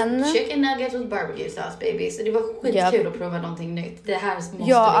always chicken nuggets with barbecue sauce, baby. Så det var skitkul att prova någonting nytt. Det här måste vi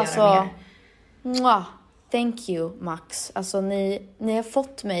göra mer. Thank you, Max. Alltså ni har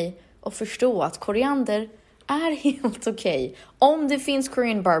fått mig att förstå att koriander är helt okej. Om det finns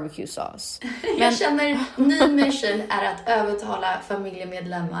Korean barbecue sauce. Jag känner ny mission är att övertala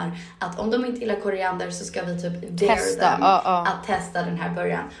familjemedlemmar att om de inte gillar koriander så ska vi typ testa att testa den här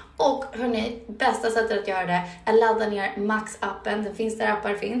början. Och hörni, bästa sättet att göra det är ladda ner Max-appen. Den finns där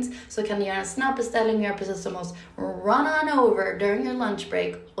appar finns. Så kan ni göra en snabb beställning och göra precis som oss. Run on over during your lunch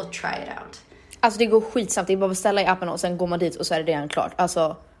break och try it out. Alltså det går skitsnabbt. Det är bara att beställa i appen och sen går man dit och så är det redan klart.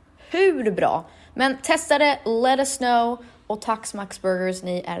 Alltså hur bra? Men testa det, let us know. Och tack Max Burgers,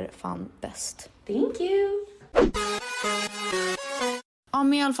 ni är fan bäst. Thank you. Ja,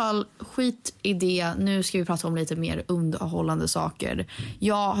 men i alla fall, skit i det. Nu ska vi prata om lite mer underhållande saker.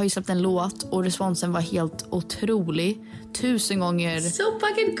 Jag har ju släppt en låt och responsen var helt otrolig. 1000 gånger. So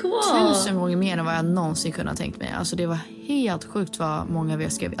fucking cool. 1000 gånger mer än vad jag någonsin kunnat tänkt mig. Alltså det var helt sjukt vad många vi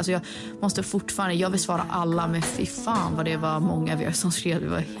har skrivit. Alltså jag måste fortfarande, jag vill svara alla, men fy fan vad det var många vi som skrev. Det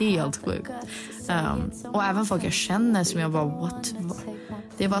var helt sjukt. Och även folk jag känner som jag bara, what?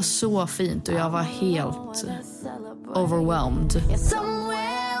 Det var så fint och jag var helt overwhelmed.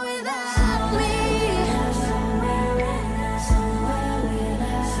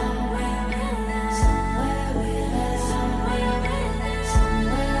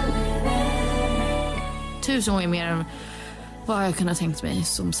 Tusen gånger mer än vad jag kunde ha tänkt mig,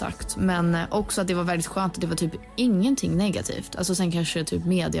 som sagt. Men också att det var väldigt skönt att det var typ ingenting negativt. Alltså sen kanske typ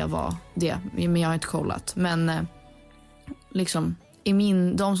media var det, men jag har inte kollat. Men liksom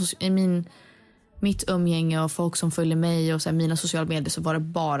mitt umgänge och folk som följer mig och så här, mina sociala medier, så var det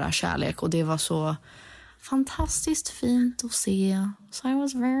bara kärlek. Och det var så fantastiskt fint att se. So I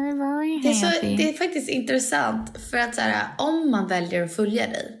was very, very happy. Det är faktiskt intressant. För att så här, om man väljer att följa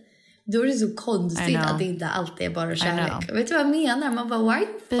dig, då är det så konstigt att det inte alltid är bara kärlek. Vet du vad jag menar? Man bara, why are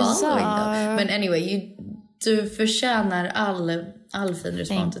you following them? Men anyway, du förtjänar all fin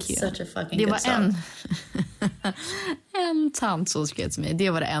respons. It's such a fucking det good var song. en tant som skrev till mig. Det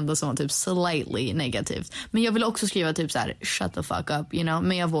var det enda som var typ slightly negativt. Men jag ville också skriva typ så här, shut the fuck up, you know.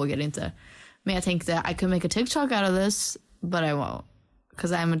 Men jag vågade inte. Men jag tänkte, I could make a TikTok out of this, but I won't.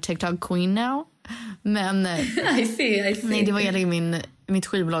 Because I'm a TikTok queen now. Men I see. Nej, det var egentligen mitt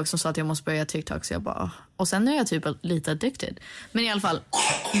skivbolag som sa att jag måste börja TikTok. Så jag bara, och sen är jag typ lite addicted. Men i alla fall,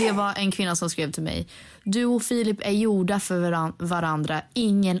 det var en kvinna som skrev till mig: du och Filip är gjorda för varandra,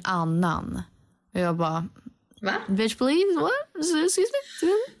 ingen annan. Och jag bara, va? Bitch please, what? Excuse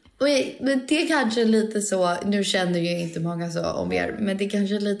me? Men det är kanske lite så, nu känner ju inte många så om er, men det är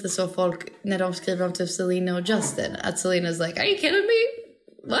kanske lite så folk när de skriver om typ Selena och Justin, att Selena's like, are you kidding me?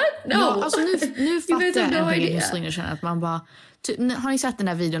 What? No. Ja, alltså nu fattar jag en hur Selena känner, att man bara, har ni sett den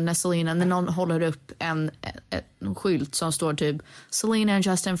där videon när Selena, när någon håller upp en skylt som står typ Selena and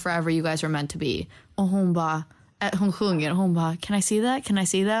Justin forever, you guys are meant to be, och hon bara hon sjunger, hon bara, can I see that, can I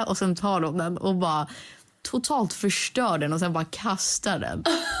see that, och sen tar hon den och bara totalt förstör den och sen bara kastar den.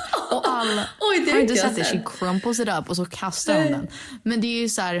 Och alla har inte sett det, she crumples it up och så kastar hon den. Men det är ju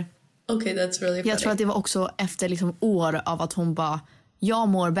så här, okay, that's really funny. Jag tror att det var också efter liksom år av att hon bara, jag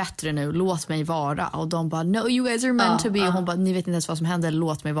mår bättre nu, låt mig vara. Och de bara, no, you guys are meant to be. Och hon bara, ni vet inte ens vad som händer,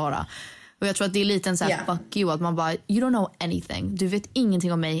 låt mig vara. Och jag tror att det är lite en så här fuck you, att man bara, you don't know anything. Du vet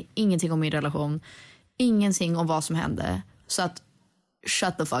ingenting om mig, ingenting om min relation, ingenting om vad som hände. Så att,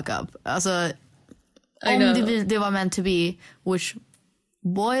 shut the fuck up. Alltså, om det var meant to be, which,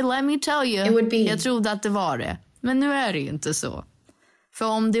 boy, let me tell you, it would be. Jag trodde att det var det. Men nu är det ju inte så. För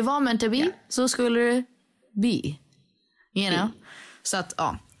om det var meant to be, så skulle det be. You know? Så att,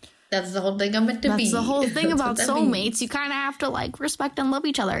 That's the whole thing about to be. That's the whole thing about soulmates. You kind of have to like respect and love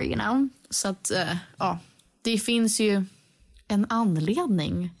each other, you know? Så att, det finns ju en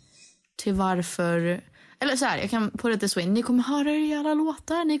anledning till varför, eller så här, jag kan put it this way, ni kommer höra det i alla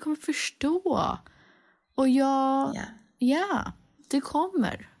låtar, ni kommer förstå. Och det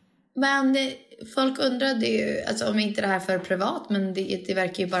kommer. Men folk undrade ju, alltså om inte det här för privat, men det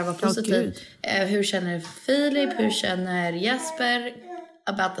verkar ju bara vara positivt. Hur känner Filip, hur känner Jesper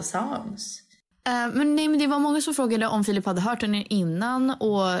about the songs? Men det var många som frågade om Filip hade hört den innan,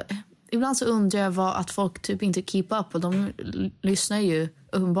 och ibland så undrar jag att folk typ inte keep up, och de lyssnar ju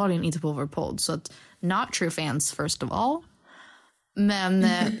uppenbarligen inte på vår podd, så att not true fans first of all. Men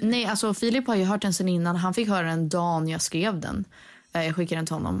nej, alltså Filip har ju hört den sen innan. Han fick höra den dagen jag skrev den. Jag skickade den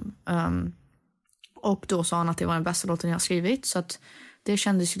till honom. Och då sa han att det var den bästa låten jag skrivit. Så att det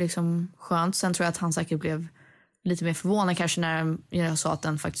kändes ju liksom skönt. Sen tror jag att han säkert blev lite mer förvånad kanske när jag sa att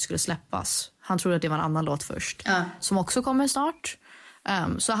den faktiskt skulle släppas. Han trodde att det var en annan låt först. Som också kommer snart.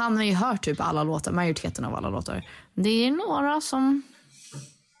 Så han har ju hört typ alla låtar, majoriteten av alla låtar. Det är några som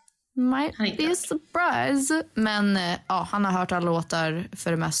might be a surprise. Men ja, han har hört alla låtar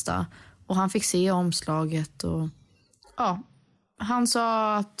för det mesta. Och han fick se omslaget. Och ja, han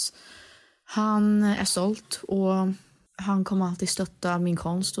sa att han är stolt och han kommer alltid stötta min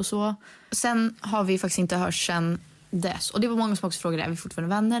konst och så. Sen har vi faktiskt inte hört sen dess. Och det var många som också frågade, är vi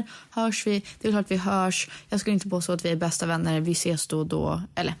fortfarande vänner? Hörs vi? Det är klart vi hörs. Jag skulle inte påstå att vi är bästa vänner. Vi ses då och då.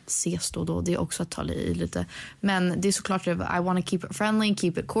 Eller ses då och då. Det är också att ta i lite. Men det är såklart I want to keep it friendly,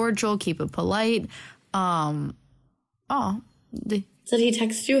 keep it cordial, keep it polite. So he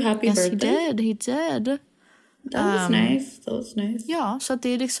texted you happy birthday? Yes, he did. That was nice. That was nice. Ja, så att det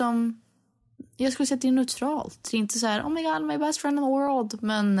är liksom... Jag skulle säga att det är neutralt. Det är inte så här, oh my god, my best friend in the world.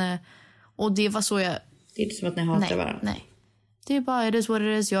 Men, och det var så jag... Det är inte som att ni hatar varandra. Nej. Det är bara, it is what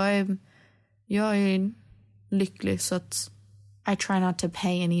it is. Jag är lycklig så att I try not to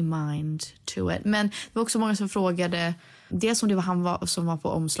pay any mind to it. Men det var också många som frågade, dels om det var han som var på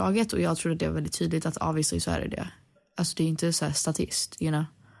omslaget. Och jag tror att det var väldigt tydligt att obviously så är det. Alltså det är inte så här statist, you know.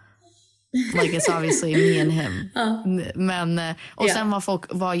 Like it's obviously me and him. Men, och sen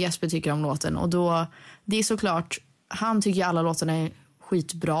vad Jesper tycker om låten. Och då, det är såklart, han tycker alla låtarna är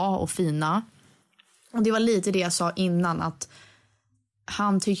skitbra och fina. Och det var lite det jag sa innan, att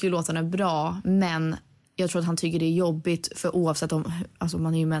han tycker låtarna är bra, men jag tror att han tycker det är jobbigt, för oavsett om, alltså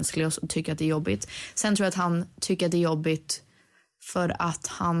man är ju mänsklig och tycker att det är jobbigt. Sen tror jag att han tycker att det är jobbigt för att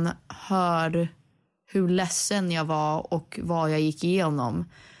han hör hur ledsen jag var och vad jag gick igenom.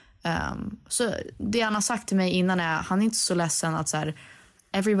 Så det han har sagt till mig innan är, han är inte så ledsen att så här,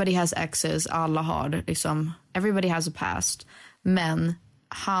 everybody has exes, alla har liksom, everybody has a past, men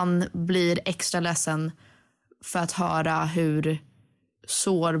han blir extra ledsen för att höra hur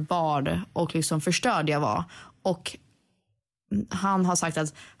sårbar och liksom förstörd jag var. Och han har sagt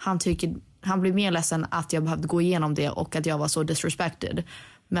att han blir mer ledsen att jag behövde gå igenom det och att jag var så disrespected.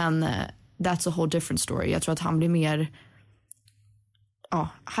 Men that's a whole different story. Jag tror att han blir mer...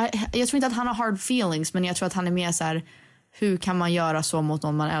 jag tror inte att han har hard feelings, men jag tror att han är mer så här, hur kan man göra så mot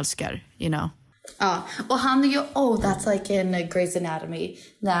någon man älskar, you know? Ja, och han är ju, that's like in Grey's Anatomy,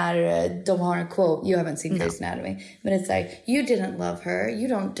 när de har en quote, you haven't seen Grey's Anatomy, but it's like, you didn't love her, you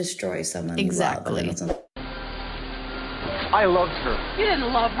don't destroy someone exactly. you love. I loved her. You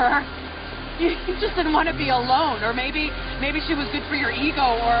didn't love her. You just didn't want to be alone, or maybe she was good for your ego,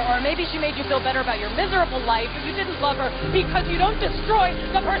 or maybe she made you feel better about your miserable life. You didn't love her because you don't destroy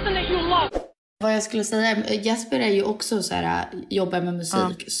the person that you love. Vad jag skulle säga, Jesper är ju också så här, jobbar med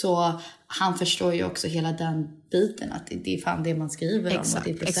musik, så han förstår ju också hela den biten, att det är fan det man skriver om, och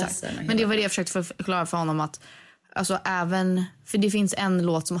det är processen. Men det var det jag försökte förklara för honom, att alltså även, för det finns en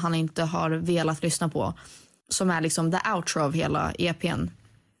låt som han inte har velat lyssna på, som är liksom the outro av hela EPn.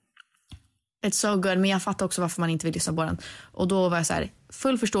 It's so good, men jag fattar också varför man inte vill lyssna på den. Och då var jag så här,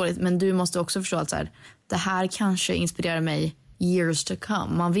 full förståeligt, men du måste också förstå att så här, det här kanske inspirerar mig years to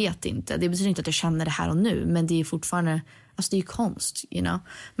come. Man vet inte. Det betyder inte att jag känner det här och nu, men det är fortfarande, alltså det är ju konst, you know.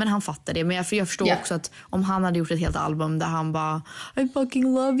 Men han fattar det. Men jag förstår också att om han hade gjort ett helt album där han bara I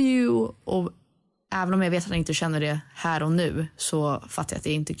fucking love you, och även om jag vet att han inte känner det här och nu, så fattar jag att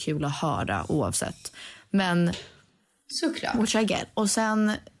det är inte kul att höra oavsett. Men såklart. Which I get. Och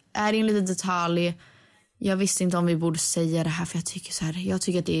sen är det en liten detalj. Jag visste inte om vi borde säga det här, för jag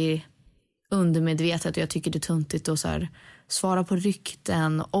tycker att det är undermedvetet, och jag tycker det är tuntigt att så här, svara på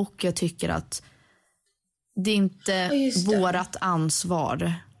rykten, och jag tycker att det är inte vårat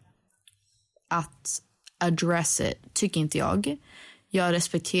ansvar att address it, tycker inte jag. Jag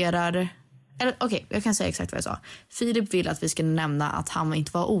respekterar, eller okej, jag kan säga exakt vad jag sa. Filip vill att vi ska nämna att han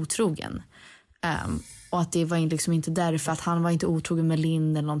inte var otrogen. Och att det var liksom inte därför att han var inte otrogen med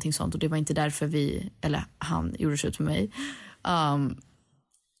Linn eller någonting sånt, och det var inte därför han gjorde slut med mig.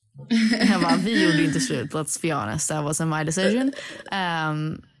 Vi gjorde inte slut, let's be honest, that wasn't my decision.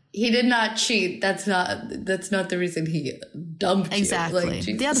 He did not cheat, that's not the reason he dumped exactly. you.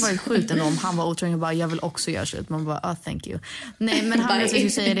 Like, det hade varit sjukt ändå om han var otrogen och bara, jag vill också göra slut. Man bara, thank you. Nej, men han ville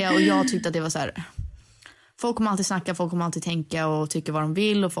säga det, och jag tyckte att det var så här. Folk kommer alltid snacka, folk kommer alltid tänka och tycka vad de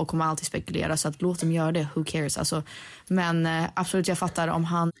vill, och folk kommer alltid spekulera, så att låt dem göra det, who cares alltså. Men absolut, jag fattar om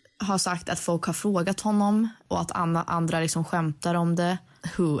han har sagt att folk har frågat honom och att andra liksom skämtar om det,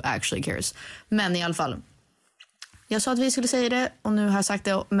 who actually cares. Men i alla fall, jag sa att vi skulle säga det, och nu har jag sagt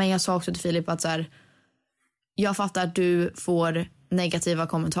det, men jag sa också till Filip att så här, jag fattar att du får negativa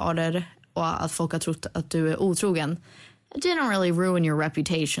kommentarer och att folk har trott att du är otrogen. It didn't really ruin your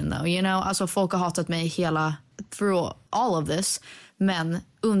reputation though, you know. Alltså folk har hatat mig hela through all of this. Men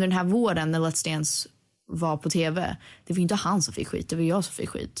under den här våren när Let's Dance var på tv, det var inte han som fick skit, det var jag som fick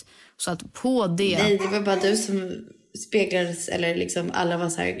skit. Så att på det... Nej, det var bara du som speglades, eller liksom alla var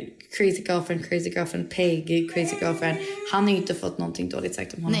så här crazy girlfriend, Peg, crazy girlfriend. Han har ju inte fått någonting dåligt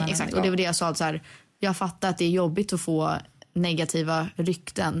sagt om honom. Nej, exakt. Och det var det jag sa, att så här, jag fattar att det är jobbigt att få negativa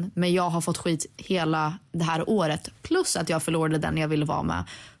rykten, men jag har fått skit hela det här året, plus att jag förlorade den jag ville vara med.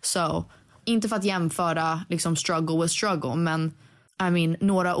 Så inte för att jämföra liksom struggle with struggle, men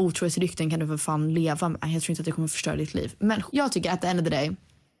några otrohetsrykten kan du för fan leva med. Jag tror inte att det kommer förstöra ditt liv. Men jag tycker att the end of the day,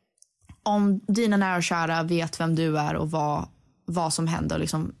 om dina nära och kära vet vem du är och vad som händer,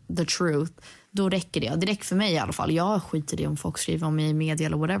 liksom the truth, då räcker det. Det räcker för mig i alla fall. Jag skiter i det om folk skriver om mig i media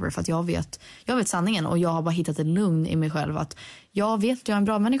eller whatever, för att jag vet sanningen, och jag har bara hittat en lugn i mig själv att jag vet att jag är en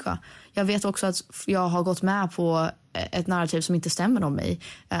bra människa. Jag vet också att jag har gått med på ett narrativ som inte stämmer om mig,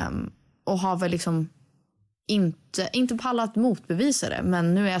 och har väl liksom inte pallat motbevisa det,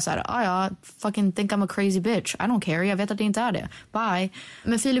 men nu är jag så här, jag fucking think I'm a crazy bitch, I don't care, jag vet att det inte är det, bye.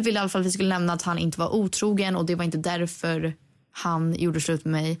 Men Filip ville i alla fall att vi skulle nämna att han inte var otrogen, och det var inte därför han gjorde slut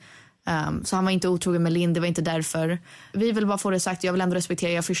med mig. Så han var inte otrogen med Linn, det var inte därför. Vi vill bara få det sagt, jag vill ändå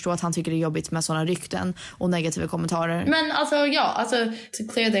respektera, jag förstår att han tycker det är jobbigt med sådana rykten och negativa kommentarer. Men alltså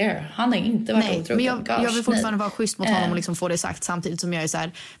to clear the air, han har inte varit otrogen. Men jag vill fortfarande vara schysst mot honom och liksom få det sagt, samtidigt som jag är så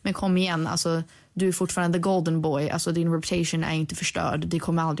här, men kom igen, alltså du är fortfarande the golden boy, alltså din reputation är inte förstörd, det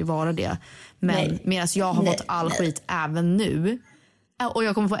kommer aldrig vara det. Men medan jag har fått all skit även nu, och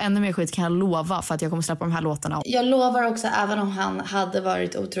jag kommer få ännu mer skit, kan jag lova, för att jag kommer släppa de här låtarna. Jag lovar också, även om han hade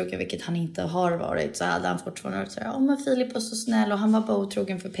varit otrogen, vilket han inte har varit, så hade han fortfarande varit såhär, men Filip var så snäll och han var bara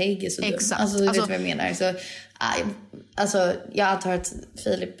otrogen för Peggy, så exakt. Alltså du vet vad jag menar. Så alltså jag antar att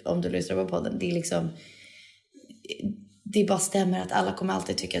Filip, om du lyssnar på podden, det är liksom, det bara stämmer att alla kommer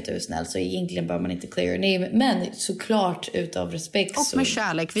alltid tycka att du är snäll, så egentligen bör man inte clear your name, men såklart utav respekt och med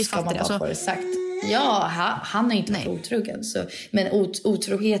kärlek, vi fattar det. Alltså, få det sagt. Ja, han har inte varit otrogen, så, men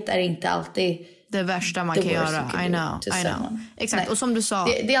otrohet är inte alltid det värsta man kan göra. I know. Exakt. Nej. Och som du sa,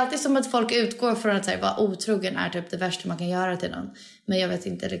 det är alltid som att folk utgår från att vara otrogen är typ det värsta man kan göra till någon. Men jag vet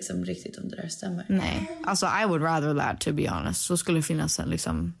inte liksom riktigt om det där stämmer. Nej, alltså I would rather that, to be honest. Så skulle det finnas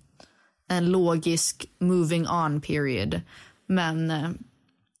en logisk moving on period. Men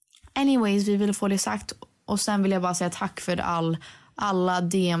anyways, vi ville få det sagt. Och sen vill jag bara säga tack för alla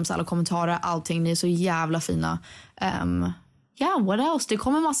DMs, alla kommentarer, allting. Ni är så jävla fina. What else? Det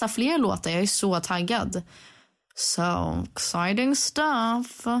kommer massa fler låtar. Jag är så taggad. So exciting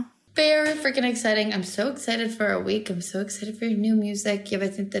stuff. Very freaking exciting. I'm so excited for a week. I'm so excited for your new music. Jag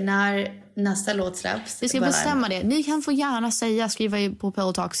vet inte när nästa låt släpps. Vi ska bestämma det. Ni kan få gärna skriva på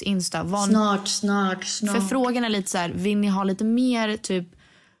Pillow Talks Insta. Snart. För frågan är lite så här, vill ni ha lite mer typ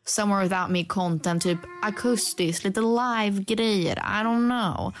Somewhere Without Me content, typ akustiskt, lite live-grejer, I don't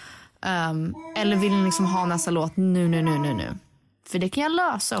know. Eller vill ni liksom ha nästa låt nu? För det kan jag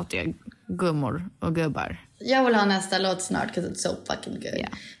lösa åt er gummor och gubbar. Jag vill ha nästa låt snart, because it's so fucking good.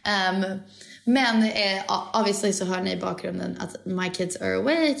 Yeah. Men obviously så hör ni i bakgrunden att my kids are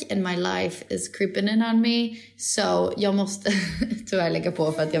awake and my life is creeping in on me. Så jag måste tyvärr lägga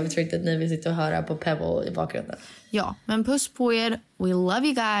på, för att jag tror inte att ni vill sitta och höra på Pebble i bakgrunden. Ja, men puss på er. We love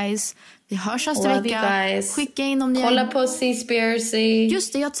you guys. Vi hörs nästa vecka. Skicka in om ni... Kolla på Seaspiracy.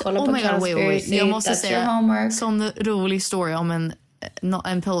 Just det, kolla på wait. Jag måste säga sån rolig story om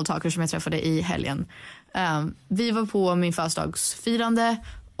en pillow talker som jag träffade i helgen. Vi var på min födelsedagsfirande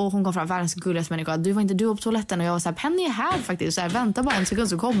och hon kom fram, världens gulligaste människa. Du var inte du på toaletten? Och jag var så här, Penny är här faktiskt. Så här, vänta bara en sekund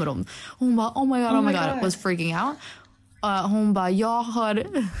så kommer hon. Och hon bara, oh my god. Was freaking out. Hon bara, jag har...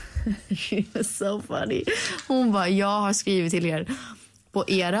 She was so funny. Hon bara, jag har skrivit till er på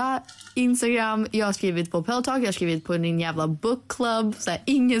era Instagram, jag har skrivit på Pillow Talk, jag har skrivit på din jävla book club. Så här,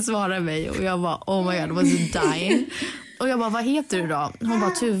 ingen svarar mig. Och jag bara, oh my god, was dying. Och jag bara, vad heter du då? Hon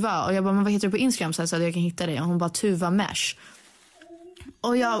bara, Tuva. Och jag bara, men vad heter du på Instagram? Så att jag kan hitta dig. Och hon bara, Tuva Mesh.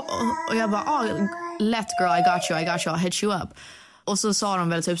 Och jag bara, let girl, I got you, I'll hit you up. Och så sa de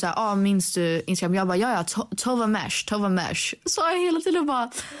väl typ så här, minns du Instagram? Jag bara, ja, Tova Mesh. Så jag hela tiden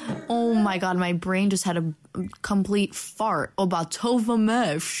bara, oh my god, my brain just had a complete fart. Och bara, Tova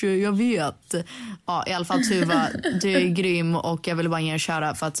Mesh, jag vet. Ja, i alla fall Tuva, du är grym. Och jag ville bara ge en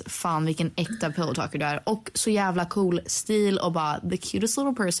shoutout för att fan vilken äkta pillow talker du är. Och så jävla cool stil och bara the cutest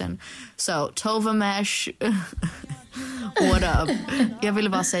little person. So, Tova Mesh, what up? Jag ville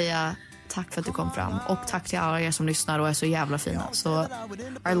bara säga tack för att du kom fram. Och tack till alla er som lyssnar och är så jävla fina. Så,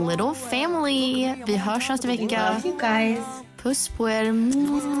 our little family. Vi hörs nästa vecka. We love you guys. Puss på er.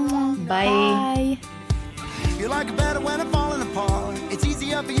 Bye. You like it better when I'm falling apart. It's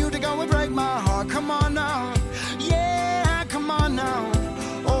easier for you to go and break my heart. Come on now.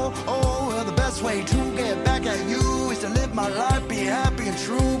 my life, be happy and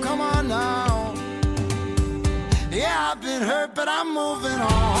true, come on now. Yeah, I've been hurt, but I'm moving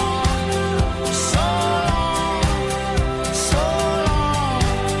on. So long, so long.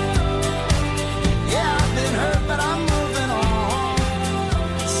 Yeah, I've been hurt, but I'm moving on.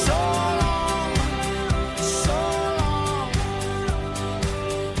 So long, so long.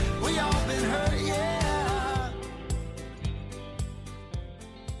 We all been hurt, yeah.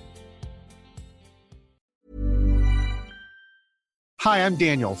 Hi, I'm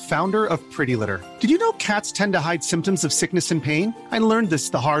Daniel, founder of Pretty Litter. Did you know cats tend to hide symptoms of sickness and pain? I learned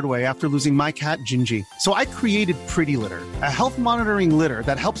this the hard way after losing my cat, Gingy. So I created Pretty Litter, a health monitoring litter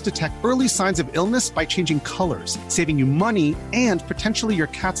that helps detect early signs of illness by changing colors, saving you money and potentially your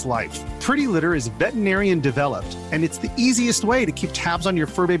cat's life. Pretty Litter is veterinarian developed, and it's the easiest way to keep tabs on your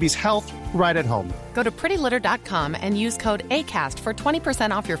fur baby's health right at home. Go to prettylitter.com and use code ACAST for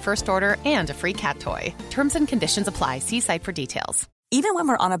 20% off your first order and a free cat toy. Terms and conditions apply. See site for details. Even when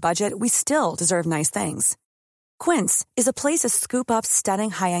we're on a budget, we still deserve nice things. Quince is a place to scoop up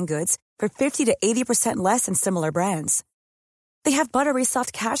stunning high-end goods for 50 to 80% less than similar brands. They have buttery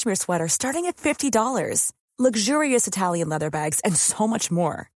soft cashmere sweaters starting at $50, luxurious Italian leather bags, and so much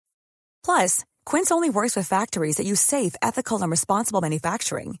more. Plus, Quince only works with factories that use safe, ethical, and responsible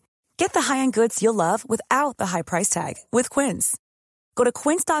manufacturing. Get the high-end goods you'll love without the high price tag with Quince. Go to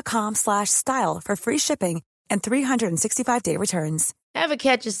quince.com/style for free shipping and 365-day returns. Ever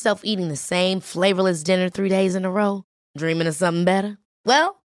catch yourself eating the same flavorless dinner 3 days in a row? Dreaming of something better?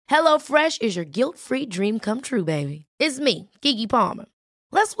 Well, HelloFresh is your guilt-free dream come true, baby. It's me, Keke Palmer.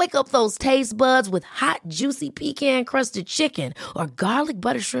 Let's wake up those taste buds with hot, juicy pecan-crusted chicken or garlic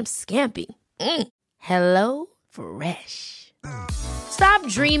butter shrimp scampi. Hello Fresh. Stop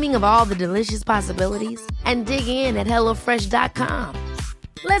dreaming of all the delicious possibilities and dig in at HelloFresh.com.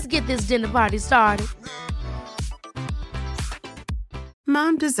 Let's get this dinner party started.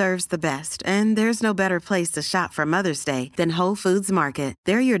 Mom deserves the best, and there's no better place to shop for Mother's Day than Whole Foods Market.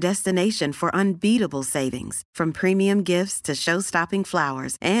 They're your destination for unbeatable savings, from premium gifts to show-stopping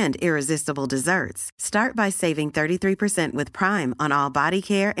flowers and irresistible desserts. Start by saving 33% with Prime on all body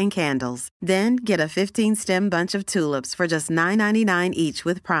care and candles. Then get a 15-stem bunch of tulips for just $9.99 each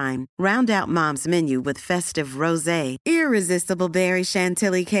with Prime. Round out Mom's menu with festive rosé, irresistible berry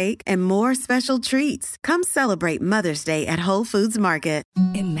chantilly cake, and more special treats. Come celebrate Mother's Day at Whole Foods Market.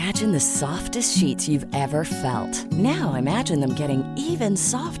 Imagine the softest sheets you've ever felt. Now imagine them getting even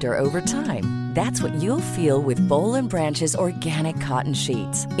softer over time. That's what you'll feel with Boll & Branch's organic cotton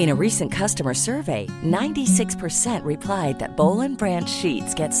sheets. In a recent customer survey, 96% replied that Boll & Branch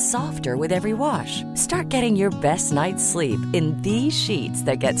sheets get softer with every wash. Start getting your best night's sleep in these sheets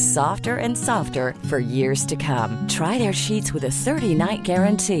that get softer and softer for years to come. Try their sheets with a 30-night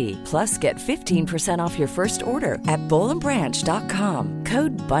guarantee. Plus, get 15% off your first order at bollandbranch.com.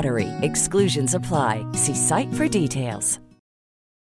 Code BUTTERY. Exclusions apply. See site for details.